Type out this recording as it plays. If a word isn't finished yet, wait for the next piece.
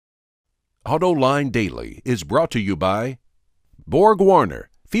AutoLine Daily is brought to you by Borg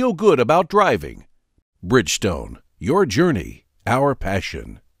Warner, feel good about driving. Bridgestone, your journey, our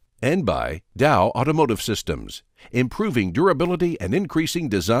passion. And by Dow Automotive Systems, improving durability and increasing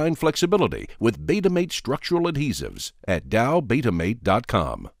design flexibility with Betamate structural adhesives at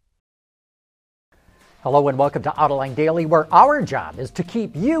dowbetamate.com. Hello and welcome to AutoLine Daily, where our job is to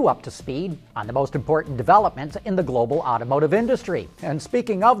keep you up to speed on the most important developments in the global automotive industry. And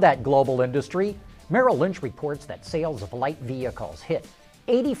speaking of that global industry, Merrill Lynch reports that sales of light vehicles hit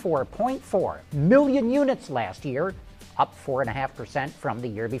 84.4 million units last year, up 4.5% from the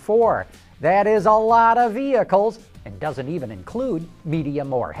year before. That is a lot of vehicles and doesn't even include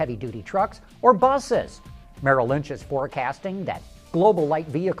medium or heavy-duty trucks or buses. Merrill Lynch is forecasting that global light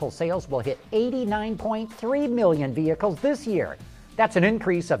vehicle sales will hit 89.3 million vehicles this year. That's an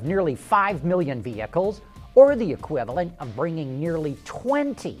increase of nearly 5 million vehicles, or the equivalent of bringing nearly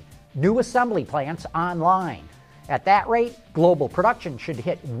 20 new assembly plants online. At that rate, global production should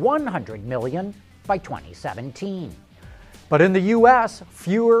hit 100 million by 2017. But in the U.S.,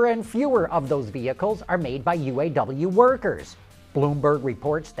 fewer and fewer of those vehicles are made by UAW workers. Bloomberg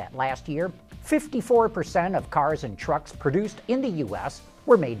reports that last year, 54% of cars and trucks produced in the U.S.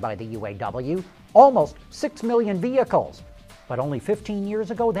 were made by the UAW, almost 6 million vehicles. But only 15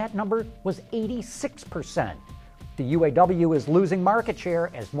 years ago, that number was 86%. The UAW is losing market share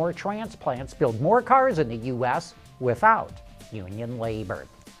as more transplants build more cars in the U.S. without union labor.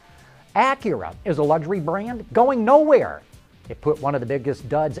 Acura is a luxury brand going nowhere. It put one of the biggest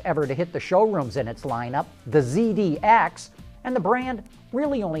duds ever to hit the showrooms in its lineup, the ZDX, and the brand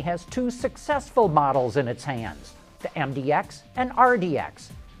really only has two successful models in its hands, the MDX and RDX.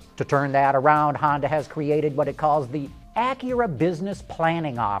 To turn that around, Honda has created what it calls the Acura Business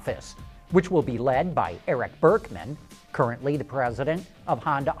Planning Office, which will be led by Eric Berkman, currently the president of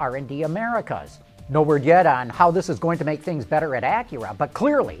Honda R&D Americas. No word yet on how this is going to make things better at Acura, but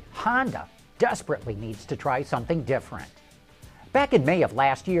clearly Honda desperately needs to try something different. Back in May of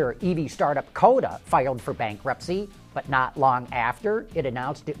last year, EV startup Coda filed for bankruptcy, but not long after, it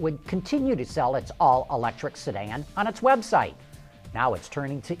announced it would continue to sell its all-electric sedan on its website. Now it's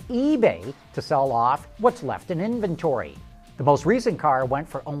turning to eBay to sell off what's left in inventory. The most recent car went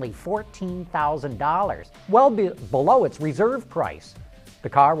for only $14,000, well below its reserve price. The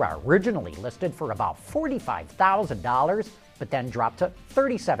car originally listed for about $45,000, but then dropped to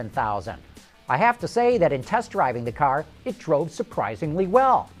 $37,000. I have to say that in test driving the car, it drove surprisingly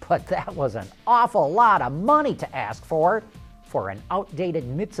well, but that was an awful lot of money to ask for an outdated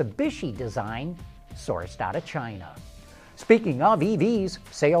Mitsubishi design sourced out of China. Speaking of EVs,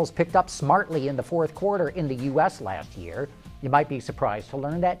 sales picked up smartly in the fourth quarter in the U.S. last year. You might be surprised to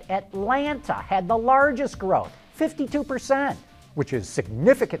learn that Atlanta had the largest growth, 52%, which is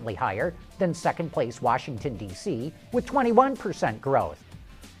significantly higher than second place Washington, D.C., with 21% growth.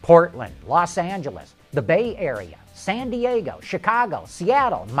 Portland, Los Angeles, the Bay Area, San Diego, Chicago,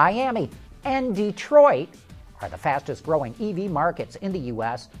 Seattle, Miami, and Detroit are the fastest growing EV markets in the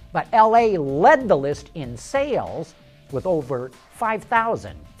U.S., but LA led the list in sales with over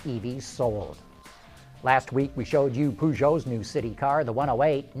 5,000 EVs sold. Last week we showed you Peugeot's new city car, the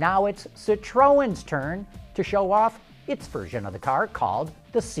 108. Now it's Citroën's turn to show off its version of the car called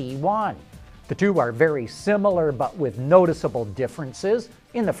the C1. The two are very similar but with noticeable differences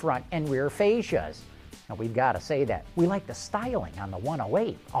in the front and rear fascias. Now we've got to say that we like the styling on the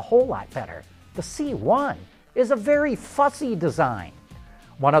 108 a whole lot better. The C1 is a very fussy design.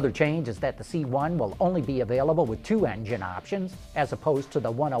 One other change is that the C1 will only be available with two engine options as opposed to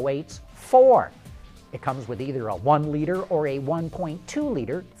the 108's 4. It comes with either a 1-liter or a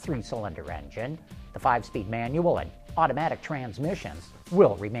 1.2-liter 3-cylinder engine. The 5-speed manual and automatic transmissions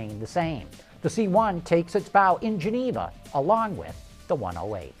will remain the same. The C1 takes its bow in Geneva along with the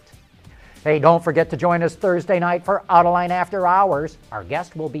 108. Hey, don't forget to join us Thursday night for AutoLine After Hours. Our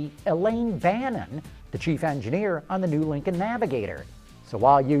guest will be Elaine Bannon, the chief engineer on the new Lincoln Navigator. So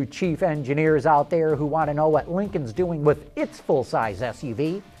all you chief engineers out there who want to know what Lincoln's doing with its full-size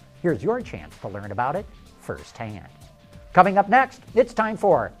SUV, here's your chance to learn about it firsthand. Coming up next, it's time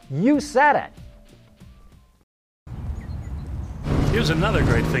for You Said It. Here's another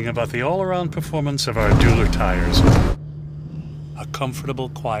great thing about the all-around performance of our Dueler tires. A comfortable,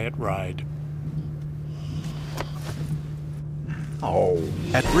 quiet ride.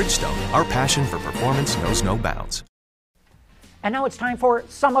 At Bridgestone, our passion for performance knows no bounds. And now it's time for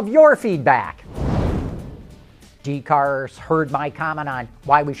some of your feedback. DCARS heard my comment on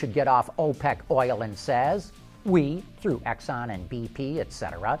why we should get off OPEC oil and says, we, through Exxon and BP,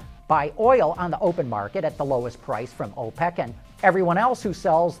 etc., buy oil on the open market at the lowest price from OPEC and everyone else who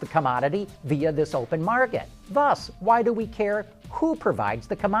sells the commodity via this open market. Thus, why do we care who provides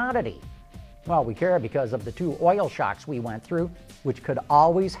the commodity? Well, we care because of the 2 oil shocks we went through, which could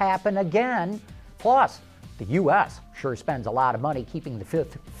always happen again. Plus, the U.S. sure spends a lot of money keeping the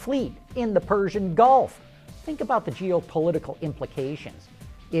Fifth Fleet in the Persian Gulf. Think about the geopolitical implications.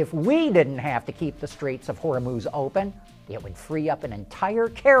 If we didn't have to keep the Straits of Hormuz open, it would free up an entire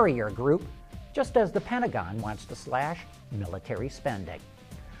carrier group, just as the Pentagon wants to slash military spending.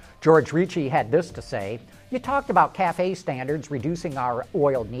 George Ricci had this to say: "You talked about CAFE standards reducing our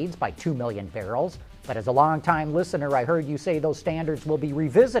oil needs by 2 million barrels, but as a longtime listener, I heard you say those standards will be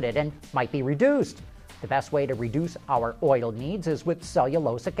revisited and might be reduced. The best way to reduce our oil needs is with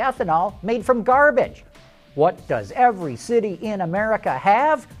cellulosic ethanol made from garbage. What does every city in America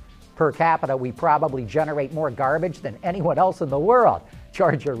have? Per capita, we probably generate more garbage than anyone else in the world."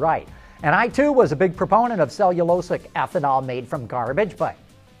 George, you're right. And I, too, was a big proponent of cellulosic ethanol made from garbage, but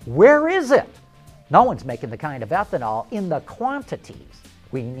where is it? No one's making the kind of ethanol in the quantities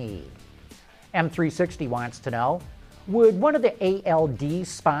we need. M360 wants to know, would one of the ALD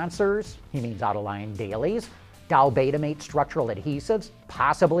sponsors, he means Autoline Dailies, Dow Betamate structural adhesives,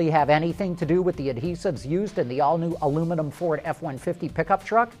 possibly have anything to do with the adhesives used in the all-new aluminum Ford F-150 pickup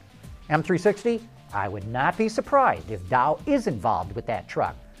truck? M360, I would not be surprised if Dow is involved with that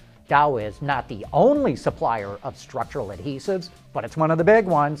truck. Dow is not the only supplier of structural adhesives, but it's one of the big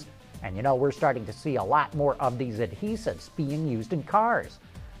ones. And you know, we're starting to see a lot more of these adhesives being used in cars.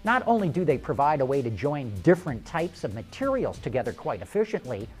 Not only do they provide a way to join different types of materials together quite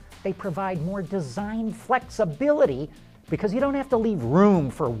efficiently, they provide more design flexibility because you don't have to leave room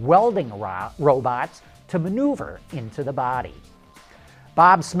for welding robots to maneuver into the body.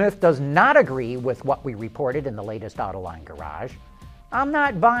 Bob Smith does not agree with what we reported in the latest Autoline Garage. "I'm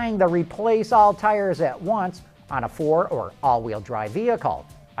not buying the replace all tires at once on a 4 or all-wheel drive vehicle.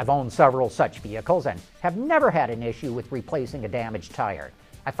 I've owned several such vehicles and have never had an issue with replacing a damaged tire.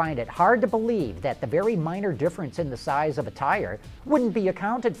 I find it hard to believe that the very minor difference in the size of a tire wouldn't be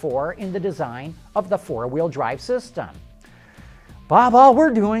accounted for in the design of the 4-wheel drive system." Bob, all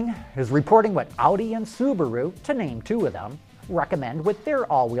we're doing is reporting what Audi and Subaru, to name 2 of them, recommend with their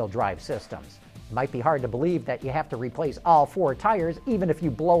all-wheel drive systems. It might be hard to believe that you have to replace all 4 tires even if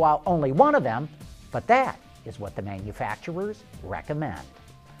you blow out only one of them, but that is what the manufacturers recommend.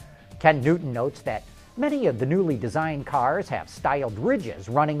 Ken Newton notes that many of the newly designed cars have styled ridges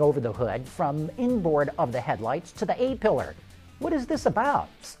running over the hood from inboard of the headlights to the A-pillar. What is this about?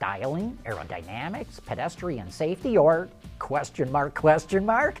 Styling, aerodynamics, pedestrian safety, or question mark, question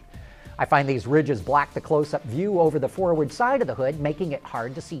mark? I find these ridges block the close-up view over the forward side of the hood, making it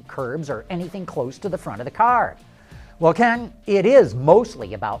hard to see curbs or anything close to the front of the car. Well, Ken, it is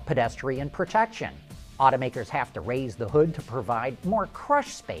mostly about pedestrian protection. Automakers have to raise the hood to provide more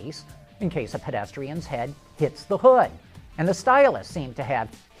crush space in case a pedestrian's head hits the hood. And the stylists seem to have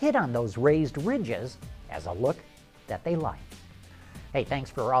hit on those raised ridges as a look that they like. Hey, thanks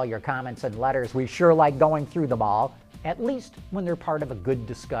for all your comments and letters. We sure like going through them all, at least when they're part of a good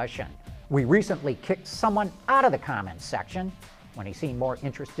discussion. We recently kicked someone out of the comments section when he seemed more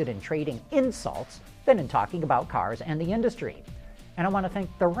interested in trading insults than in talking about cars and the industry. And I want to thank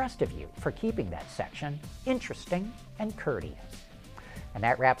the rest of you for keeping that section interesting and courteous. And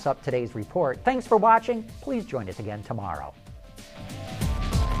that wraps up today's report. Thanks for watching. Please join us again tomorrow.